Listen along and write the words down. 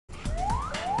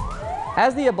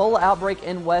As the Ebola outbreak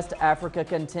in West Africa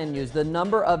continues, the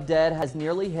number of dead has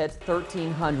nearly hit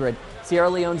 1,300. Sierra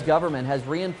Leone's government has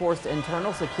reinforced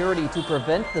internal security to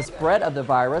prevent the spread of the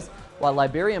virus, while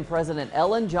Liberian President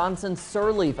Ellen Johnson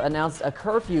Sirleaf announced a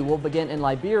curfew will begin in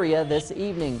Liberia this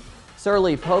evening.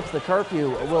 Sirleaf hopes the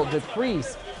curfew will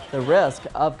decrease the risk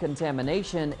of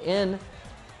contamination in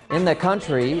the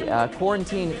country.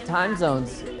 Quarantine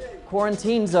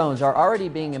zones are already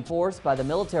being enforced by the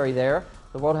military there.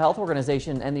 The World Health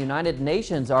Organization and the United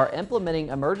Nations are implementing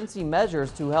emergency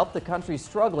measures to help the country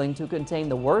struggling to contain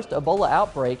the worst Ebola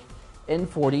outbreak in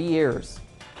 40 years.